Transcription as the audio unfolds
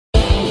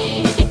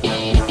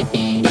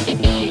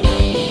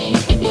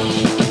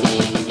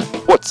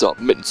What's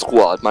up, Mitten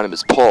Squad? My name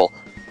is Paul.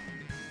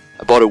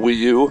 I bought a Wii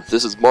U.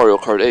 This is Mario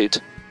Kart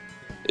 8.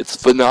 It's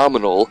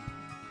phenomenal.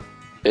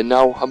 And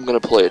now I'm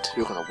gonna play it.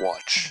 You're gonna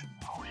watch.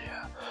 Oh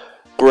yeah.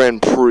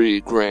 Grand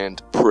Prix.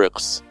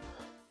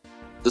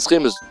 This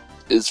game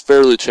is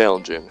fairly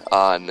challenging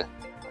on the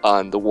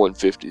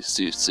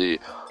 150cc.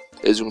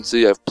 As you can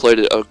see, I've played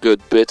it a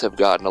good bit. I've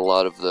gotten a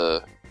lot of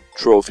the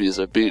trophies.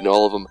 I've beaten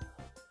all of them.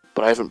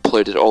 But I haven't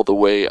played it all the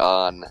way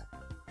on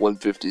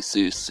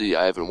 150cc.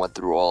 I haven't went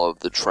through all of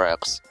the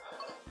tracks.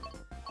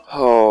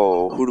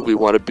 Oh, who do we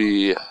want to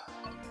be?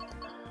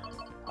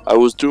 I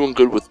was doing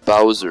good with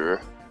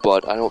Bowser,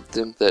 but I don't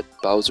think that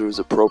Bowser is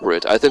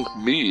appropriate. I think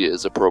me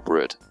is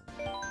appropriate.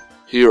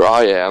 Here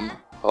I am.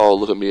 Oh,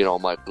 look at me in all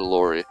my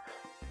glory.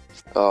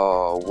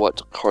 Oh,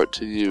 what cart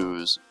to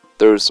use?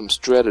 There's some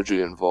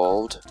strategy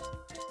involved.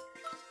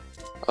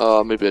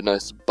 Maybe a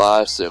nice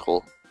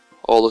bicycle.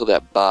 Oh, look at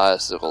that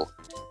bicycle.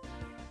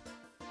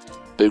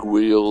 Big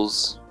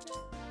wheels.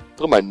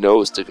 Look at my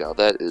nose sticking out.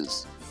 That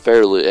is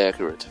fairly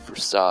accurate for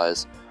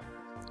size.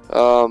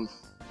 I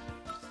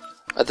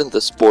think the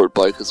sport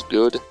bike is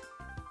good.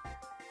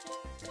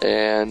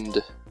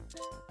 And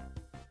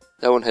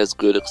that one has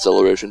good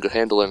acceleration, good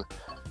handling.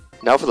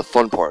 Now for the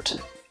fun part.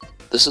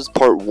 This is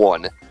part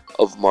 1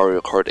 of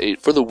Mario Kart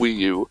 8 for the Wii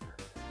U.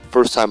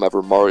 First time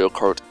ever Mario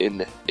Kart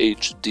in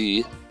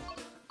HD.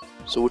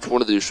 So which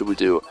one of these should we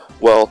do?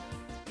 Well,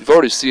 you've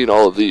already seen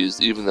all of these,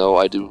 even though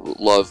I do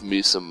love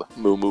me some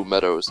Moo Moo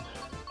Meadows.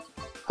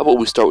 How about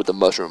we start with the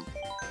mushroom?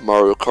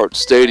 Mario Kart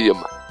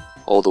Stadium,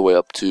 all the way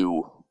up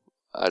to,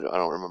 I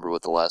don't remember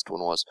what the last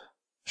one was.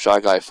 Shy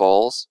Guy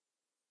Falls?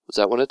 Was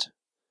that one it?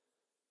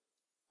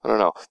 I don't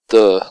know.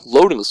 The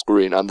loading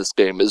screen on this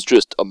game is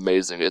just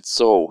amazing. It's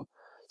so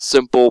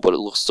simple, but it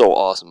looks so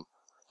awesome.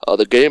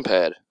 The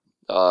gamepad,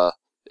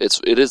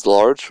 it is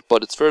large,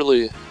 but it's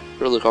fairly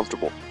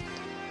comfortable.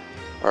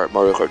 Alright,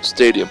 Mario Kart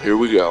Stadium, here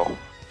we go.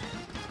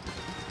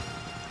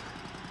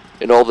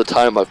 And all the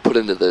time I've put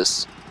into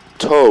this,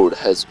 Toad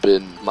has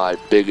been my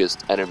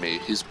biggest enemy.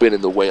 He's been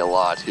in the way a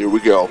lot. Here we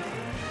go.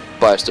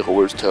 Bicycle,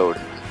 where's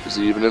Toad? Is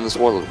he even in this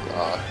one?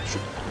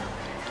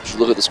 Should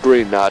look at the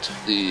screen, not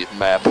the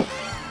map.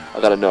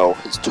 I gotta know,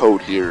 is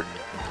Toad here?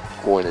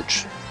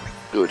 Coinage.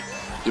 Good.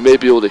 You may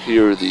be able to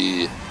hear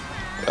the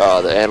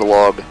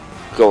analog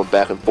going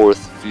back and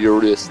forth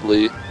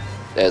furiously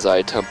as I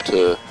attempt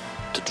to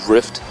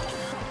drift,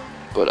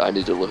 but I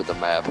need to look at the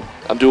map.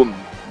 I'm doing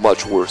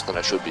much worse than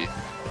I should be.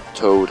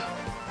 Toad.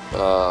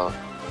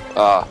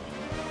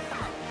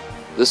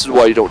 This is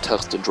why you don't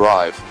text and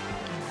drive.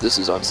 This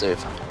is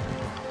unsafe.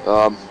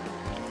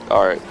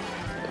 Alright.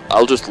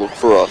 I'll just look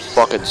for a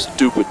fucking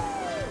stupid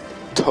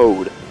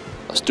Toad.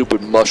 A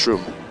stupid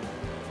mushroom.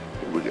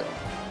 Here we go.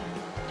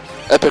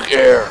 Epic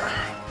Air!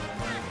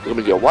 Let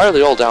me go. Why are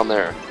they all down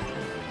there?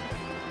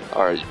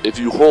 Alright, if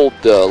you hold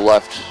the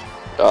left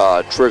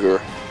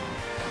trigger,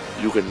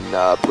 you can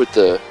put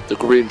the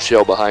green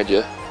shell behind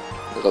you.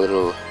 Like a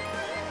little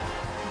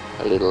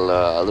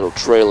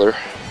trailer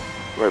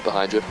right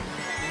behind you.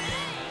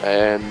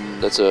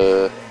 And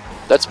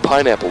that's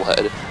Pineapple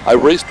Head. I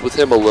raced with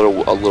him a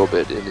little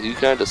bit, and he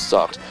kind of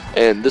sucked.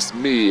 And this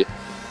me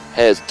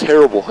has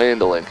terrible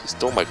handling. He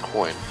stole my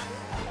coin.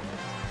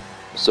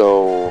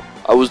 So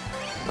I was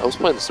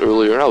playing this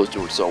earlier, and I was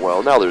doing so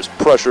well. Now there's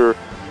pressure.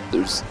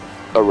 There's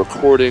a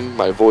recording.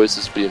 My voice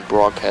is being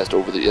broadcast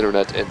over the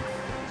internet, and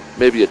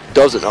maybe it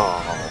doesn't.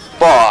 Oh,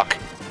 fuck!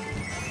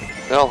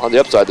 Well, on the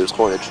upside, there's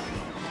coinage.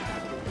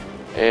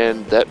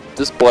 And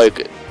this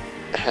bike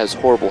has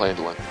horrible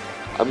handling.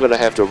 I'm gonna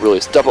have to really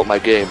step up my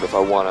game if I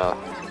wanna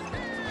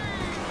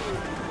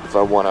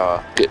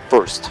get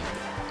first.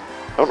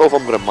 I don't know if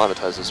I'm gonna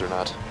monetize this or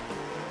not,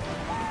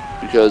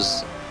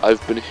 because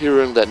I've been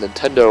hearing that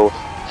Nintendo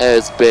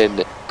has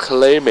been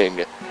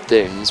claiming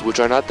things which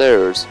are not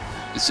theirs.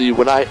 You see,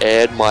 when I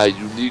add my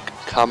unique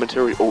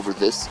commentary over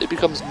this, it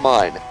becomes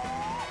mine.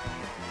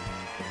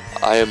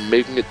 I am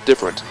making it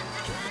different.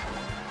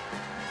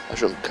 I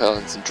shouldn't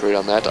concentrate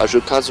on that. I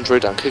should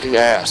concentrate on kicking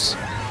ass.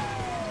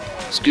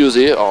 Excuse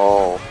me.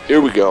 Oh,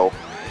 here we go.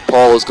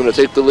 Paul is going to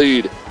take the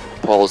lead.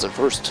 Paul is in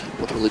first.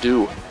 What will he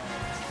do?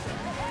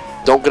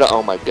 Don't get out.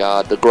 Oh my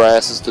god. The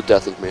grass is the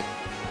death of me.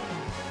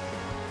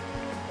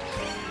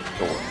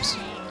 No worries.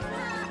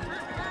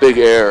 Big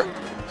air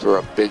for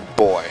a big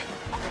boy.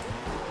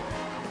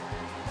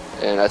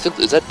 And I think,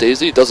 is that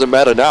Daisy? Doesn't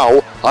matter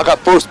now. I got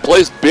first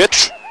place,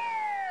 bitch.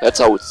 That's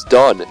how it's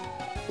done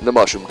in the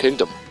Mushroom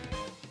Kingdom.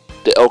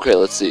 Okay,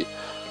 let's see.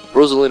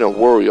 Rosalina,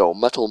 Wario,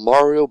 Metal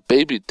Mario,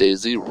 Baby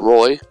Daisy,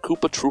 Roy,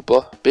 Koopa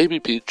Troopa, Baby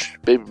Peach,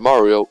 Baby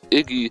Mario,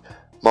 Iggy,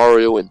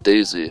 Mario, and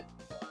Daisy.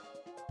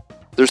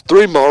 There's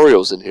 3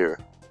 Marios in here.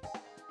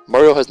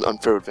 Mario has an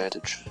unfair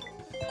advantage.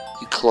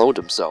 He cloned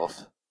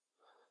himself.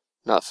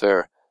 Not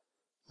fair.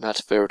 Not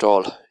fair at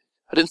all.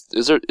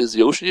 Is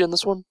Yoshi in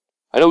this one?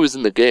 I know he's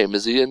in the game.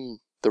 Is he in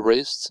the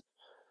race?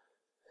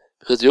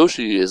 Because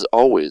Yoshi is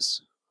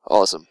always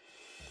awesome.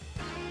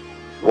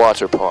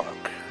 Water Park.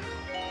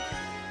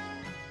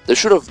 They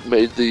should have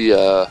made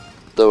the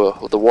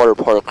water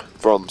park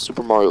from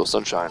Super Mario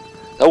Sunshine.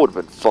 That would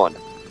have been fun.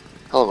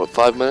 How long,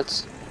 5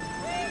 minutes?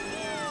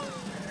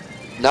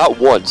 Not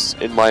once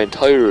in my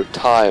entire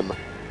time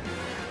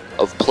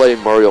of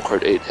playing Mario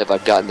Kart 8 have I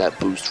gotten that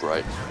boost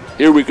right.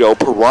 Here we go,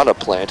 Piranha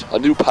Plant, a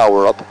new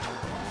power-up.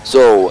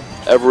 So,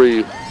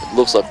 every,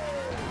 looks like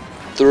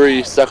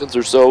 3 seconds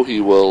or so, he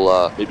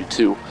will, maybe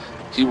 2,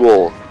 he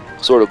will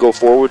sort of go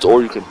forwards,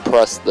 or you can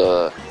press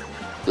the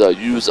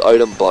use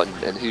item button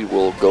and he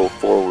will go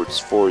forwards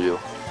for you.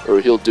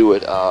 Or he'll do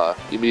it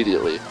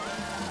immediately.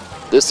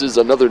 This is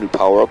another new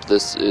power-up.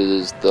 This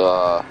is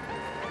the...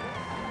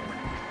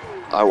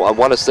 I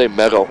want to say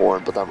Mega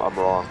Horn, but I'm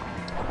wrong.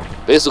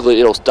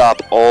 Basically, it'll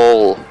stop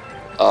all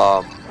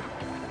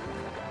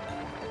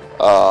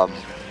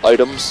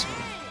items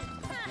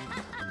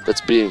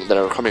that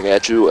are coming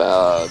at you.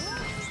 How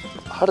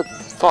did...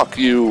 Fuck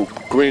you,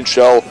 green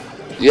shell.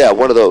 Yeah,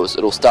 one of those.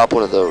 It'll stop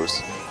one of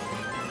those.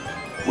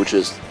 Which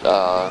is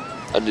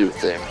a new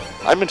thing.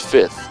 I'm in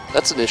 5th.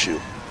 That's an issue.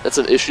 That's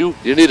an issue?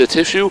 You need a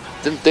tissue?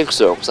 Didn't think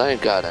so, because I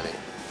ain't got any.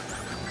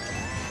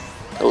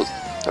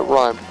 That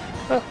rhymed.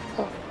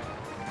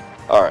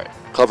 Alright,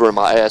 covering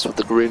my ass with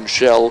the green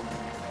shell.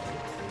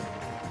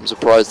 I'm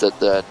surprised that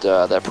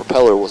that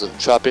propeller wasn't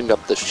chopping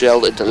up the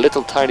shell into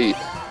little tiny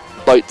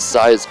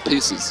bite-sized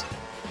pieces.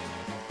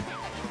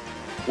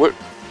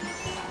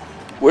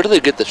 Where do they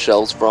get the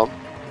shells from?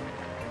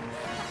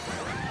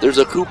 There's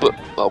a Koopa...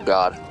 Oh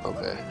god,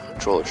 okay,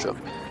 controller shook.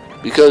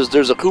 Because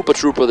there's a Koopa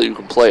Troopa that you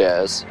can play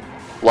as,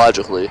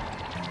 logically,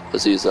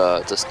 because he's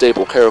it's a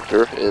staple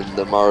character in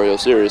the Mario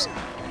series,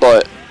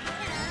 but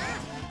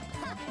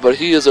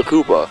he is a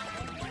Koopa.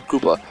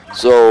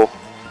 So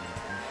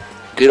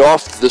get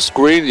off the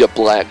screen, you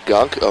black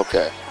gunk.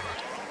 Okay.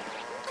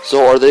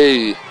 So are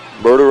they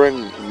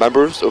murdering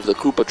members of the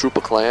Koopa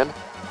Troopa clan?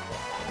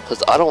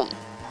 Because I don't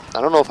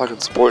know if I can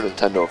support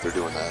Nintendo if they're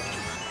doing that.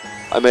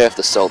 I may have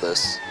to sell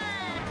this.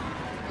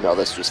 No,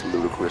 that's just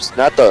ludicrous.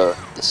 Not the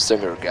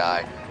singer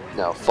guy.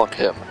 No, fuck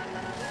him.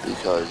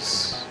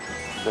 Because...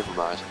 Never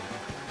mind.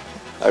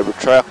 I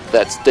retract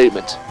that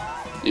statement.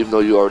 Even though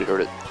you already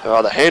heard it.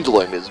 Oh, the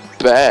handling is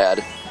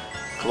bad.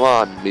 Come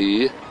on,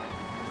 me.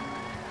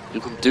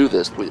 You can do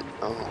this. Wait.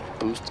 Oh,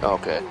 boost.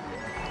 Okay.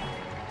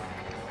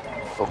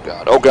 Oh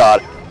god. Oh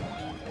god.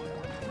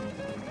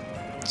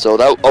 So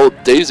that... Oh,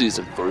 Daisy's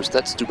in first.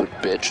 That stupid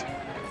bitch.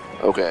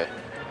 Okay.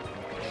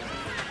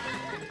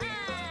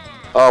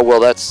 Oh, well,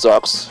 that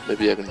sucks.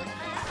 Maybe I can...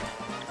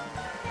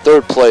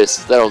 3rd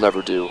place. That'll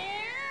never do.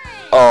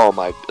 Oh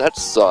my... That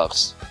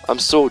sucks. I'm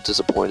so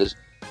disappointed.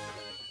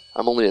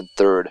 I'm only in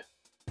 3rd.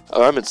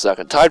 Oh, I'm in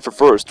 2nd. Tied for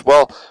 1st.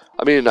 Well,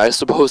 I mean, I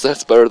suppose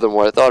that's better than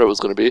what I thought it was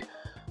going to be.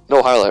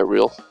 No highlight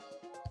reel.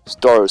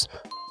 Stars.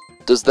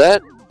 Does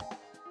that...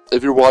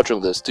 If you're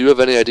watching this, do you have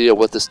any idea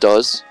what this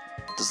does?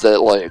 Does that,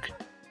 like,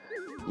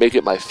 make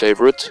it my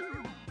favorite?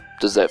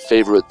 Does that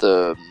favorite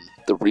the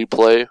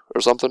replay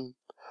or something?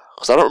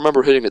 Because I don't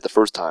remember hitting it the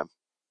first time.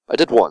 I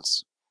did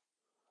once.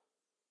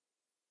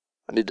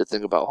 I need to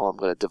think about how I'm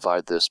going to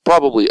divide this.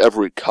 Probably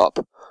every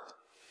cup.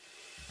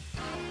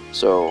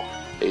 So,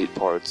 8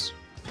 parts.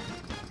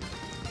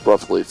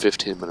 Roughly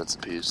 15 minutes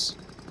apiece.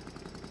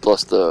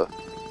 Plus the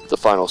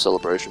final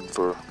celebration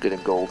for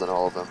getting gold in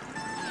all of them.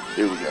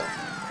 Here we go.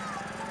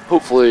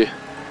 Hopefully,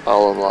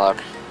 I'll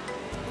unlock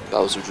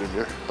Bowser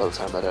Jr. by the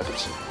time that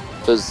happens.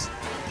 Because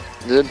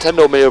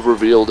Nintendo may have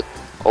revealed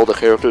all the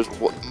characters.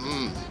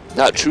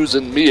 Not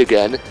choosing me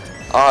again.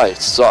 I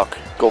suck.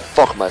 Go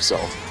fuck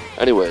myself.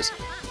 Anyways.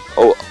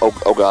 Oh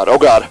god. Oh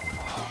god.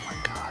 Oh my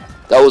god.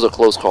 That was a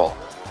close call.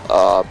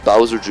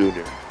 Bowser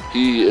Jr.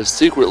 He is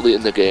secretly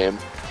in the game.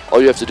 All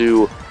you have to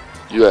do,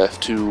 you have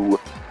to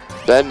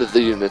bend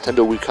the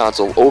Nintendo Wii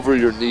console over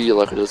your knee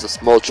like it is a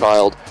small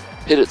child,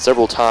 hit it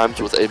several times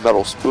with a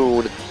metal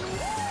spoon,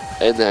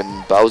 and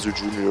then Bowser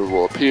Jr.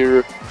 will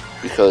appear,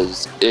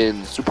 because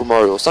in Super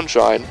Mario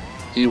Sunshine,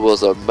 he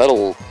was a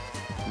metal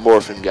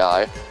morphin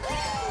guy,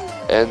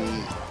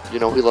 and, you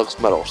know, he likes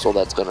metal, so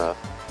that's gonna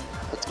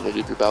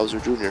give you Bowser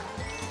Jr.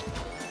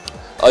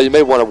 You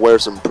may want to wear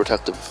some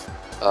protective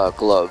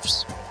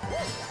gloves.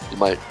 You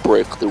might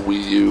break the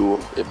Wii U,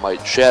 it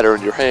might shatter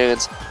in your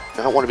hands. I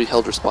don't want to be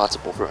held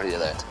responsible for any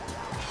of that.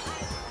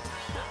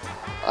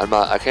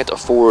 I can't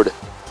afford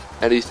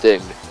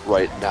anything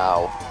right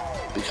now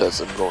because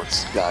I'm going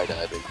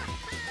skydiving.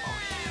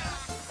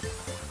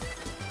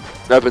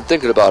 Now I've been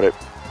thinking about it,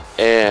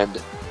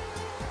 and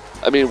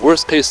I mean,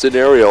 worst case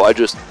scenario, I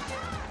just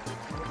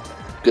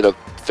get a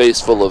face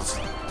full of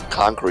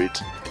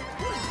concrete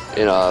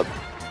in a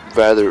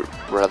rather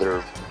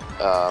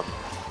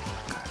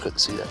couldn't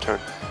see that turn.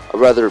 A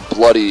rather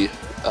bloody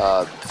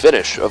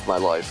finish of my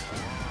life,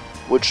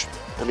 which,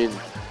 I mean,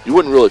 you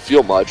wouldn't really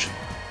feel much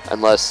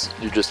unless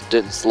you just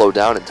didn't slow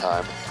down in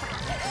time,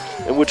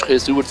 in which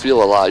case you would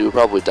feel a lot. You would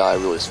probably die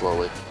really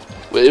slowly.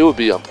 It would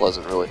be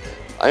unpleasant, really.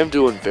 I am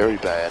doing very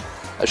bad.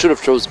 I should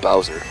have chose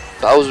Bowser.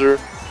 Bowser,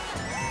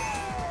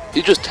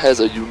 he just has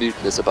a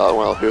uniqueness about,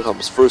 well, here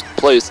comes first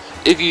place.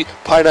 Iggy,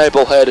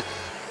 Pineapple Head.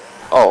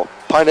 Oh,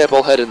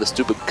 Pineapple Head and the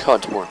stupid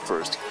cunt weren't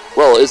first.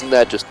 Well, isn't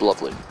that just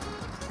lovely?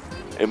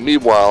 And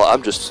meanwhile,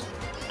 I'm just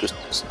just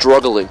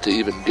struggling to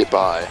even get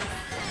by.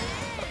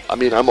 I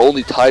mean, I'm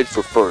only tied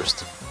for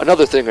first.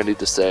 Another thing I need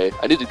to say,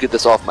 I need to get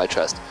this off my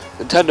chest.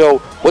 Nintendo,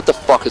 what the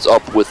fuck is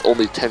up with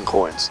only 10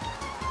 coins?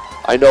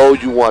 I know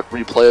you want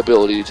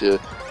replayability to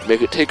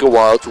make it take a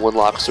while to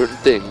unlock certain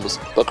things,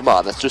 but come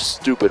on, that's just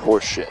stupid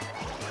horse shit.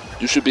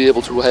 You should be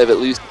able to have at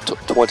least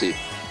 20.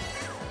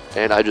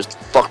 And I just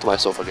fucked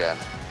myself again.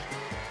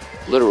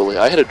 Literally,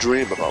 I had a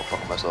dream about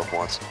fucking myself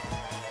once.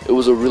 It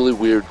was a really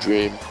weird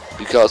dream,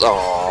 because,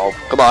 oh,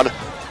 come on,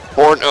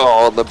 horn,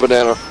 oh, the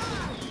banana.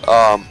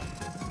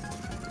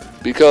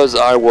 Because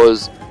I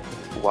was,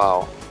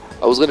 wow,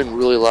 I was getting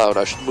really loud.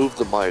 I should move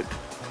the mic,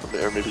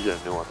 or maybe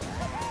get a new one.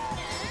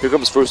 Here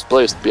comes first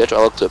place, bitch.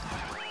 I like to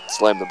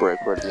slam the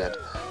brake right at the end.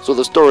 So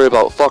the story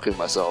about fucking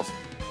myself.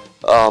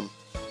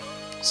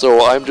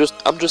 So I'm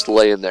just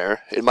laying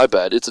there in my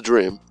bed. It's a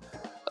dream.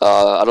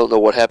 I don't know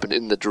what happened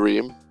in the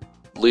dream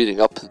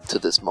leading up to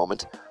this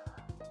moment.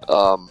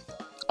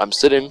 I'm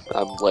sitting,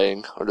 I'm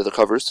laying under the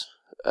covers.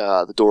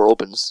 The door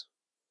opens,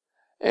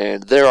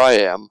 and there I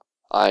am.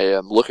 I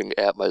am looking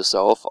at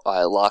myself.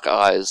 I lock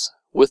eyes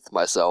with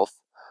myself,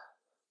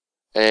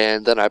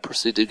 and then I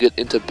proceed to get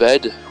into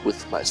bed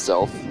with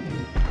myself.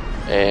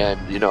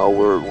 And you know,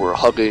 we're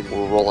hugging,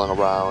 we're rolling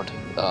around.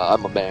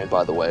 I'm a man,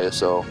 by the way,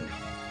 so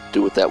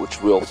do with that which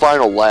you will.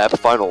 Final lap,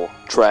 final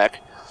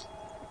track,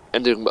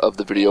 ending of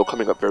the video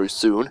coming up very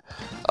soon.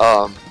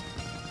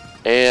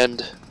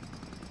 And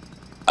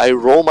I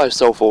roll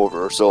myself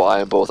over, so I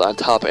am both on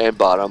top and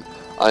bottom.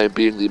 I am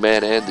being the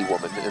man and the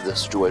woman in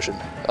this situation.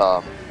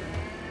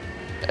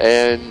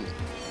 And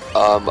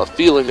a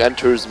feeling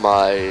enters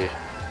my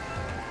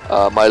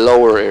my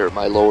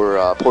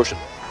lower portion,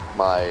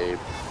 my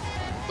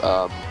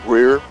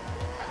rear,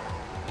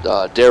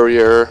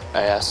 derriere,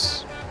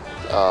 ass,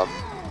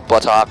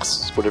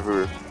 buttocks,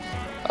 whatever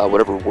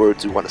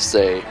words you want to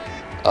say,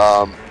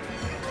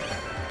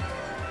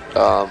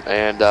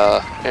 and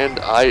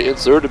I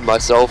inserted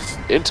myself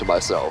into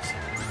myself.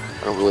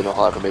 I don't really know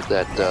how I can make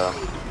that.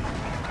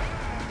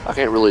 I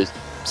can't really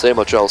say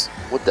much else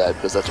with that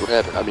because that's what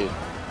happened. I mean,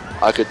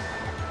 I could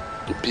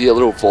be a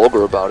little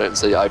vulgar about it and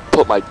say I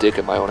put my dick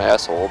in my own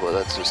asshole, but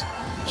that's just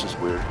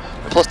weird.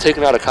 And plus,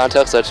 taken out of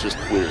context, that's just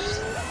weird.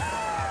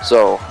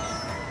 So,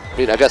 I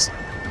mean, I guess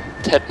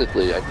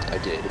technically I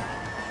did.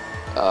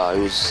 It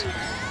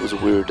was a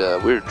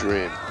weird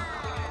dream.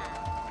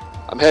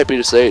 I'm happy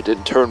to say it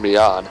didn't turn me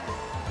on.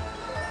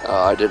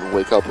 I didn't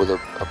wake up with a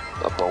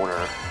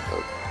boner,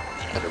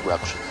 an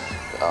erection,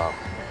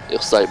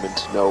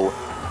 excitement.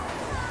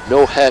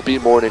 No happy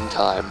morning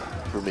time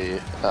for me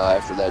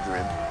after that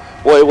dream.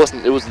 Well, it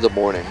wasn't the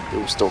morning. It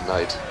was still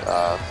night,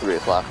 3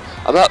 o'clock.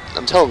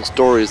 I'm telling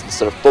stories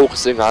instead of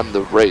focusing on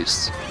the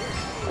race.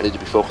 I need to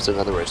be focusing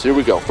on the race. Here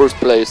we go. First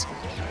place.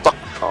 Fuck.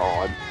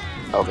 Oh,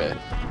 okay.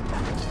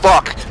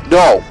 Fuck!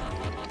 No!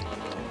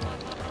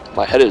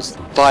 My head is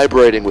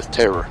vibrating with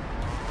terror.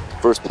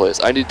 First place.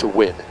 I need to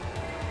win.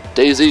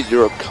 Daisy,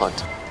 you're a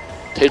cunt.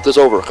 Take this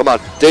over. Come on.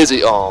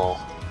 Daisy. Oh.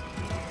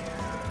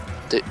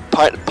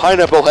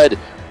 Pineapple Head.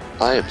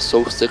 I am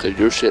so sick of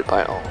your shit.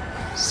 Oh.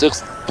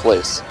 6th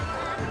place.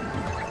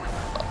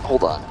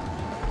 Hold on.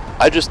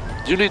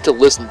 You need to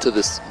listen to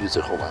this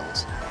music. Hold on.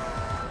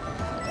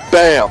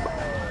 Bam!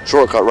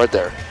 Shortcut right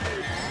there.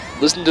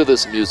 Listen to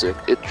this music.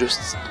 It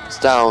just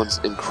sounds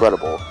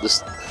incredible.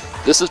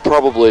 This is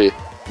probably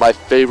my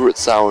favorite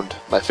sound,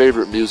 my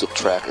favorite music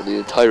track in the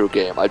entire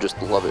game. I just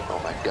love it.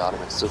 Oh my god,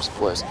 I'm in 6th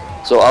place.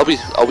 So I'll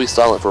be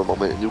silent for a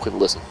moment and you can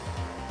listen.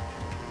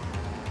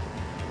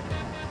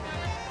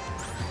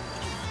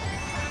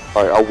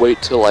 Alright, I'll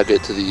wait till I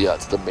get to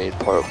the main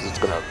part because it's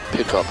gonna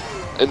pick up.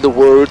 In the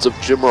words of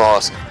Jim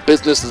Ross,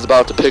 business is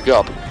about to pick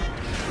up.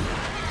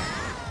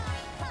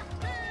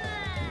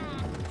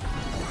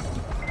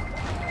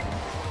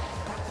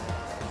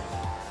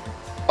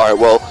 Alright,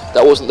 well,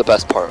 that wasn't the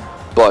best part,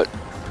 but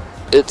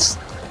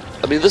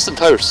I mean, this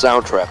entire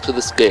soundtrack to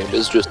this game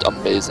is just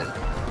amazing.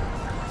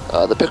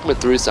 The Pikmin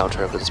 3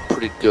 soundtrack is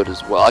pretty good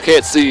as well. I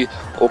can't see.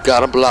 Oh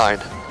god, I'm blind.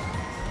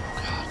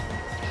 God.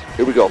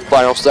 Here we go,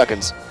 final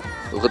seconds.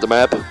 Look at the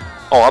map.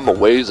 Oh, I'm a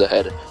ways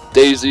ahead.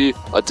 Daisy,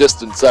 a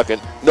distant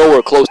second.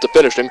 Nowhere close to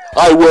finishing.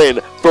 I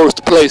win!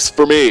 First place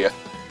for me!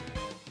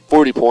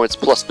 40 points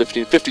plus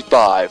 15,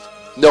 55.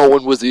 No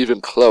one was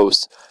even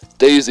close.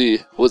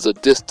 Daisy was a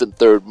distant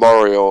third.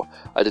 Mario,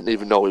 I didn't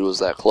even know he was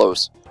that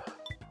close.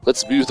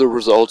 Let's view the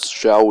results,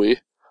 shall we?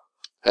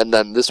 And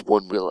then this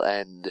one will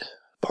end.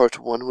 Part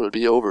 1 will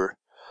be over.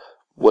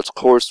 What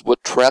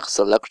track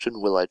selection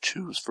will I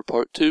choose for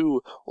Part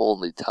 2?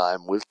 Only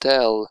time will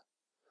tell.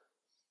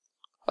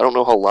 I don't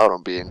know how loud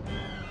I'm being.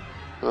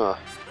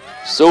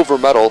 Silver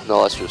medal.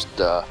 No, that's just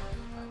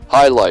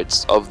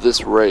highlights of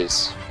this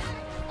race.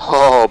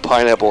 Oh,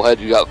 Pineapple Head,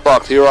 you got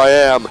fucked. Here I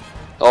am.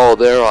 Oh,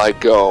 there I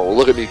go.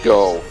 Look at me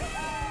go.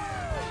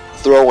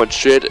 Throwing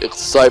shit,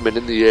 excitement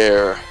in the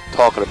air.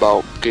 Talking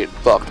about getting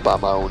fucked by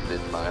my own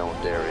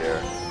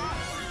derriere.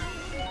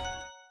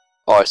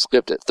 Oh, I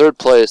skipped it. 3rd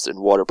place in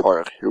Water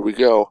Park. Here we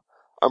go.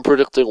 I'm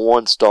predicting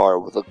 1 star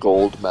with a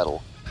gold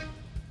medal.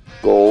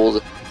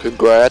 Gold.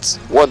 Congrats.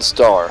 1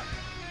 star.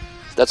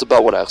 That's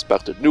about what I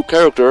expected. New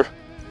character.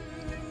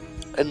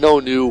 And no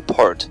new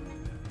part.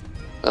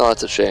 Well,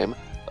 that's a shame.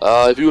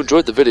 If you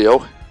enjoyed the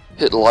video,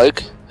 hit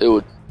like. It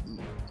would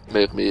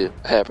make me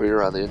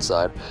happier on the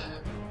inside.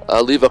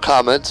 Leave a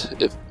comment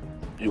if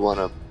you want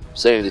to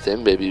say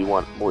anything. Maybe you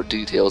want more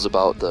details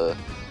about the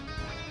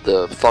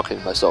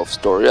fucking myself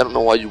story. I don't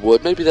know why you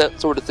would. Maybe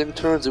that sort of thing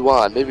turns you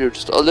on. Maybe you're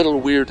just a little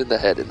weird in the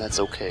head, and that's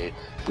okay.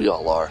 We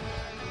all are.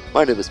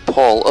 My name is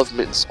Paul of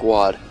Mitten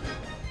Squad.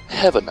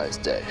 Have a nice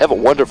day. Have a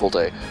wonderful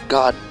day.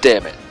 God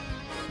damn it.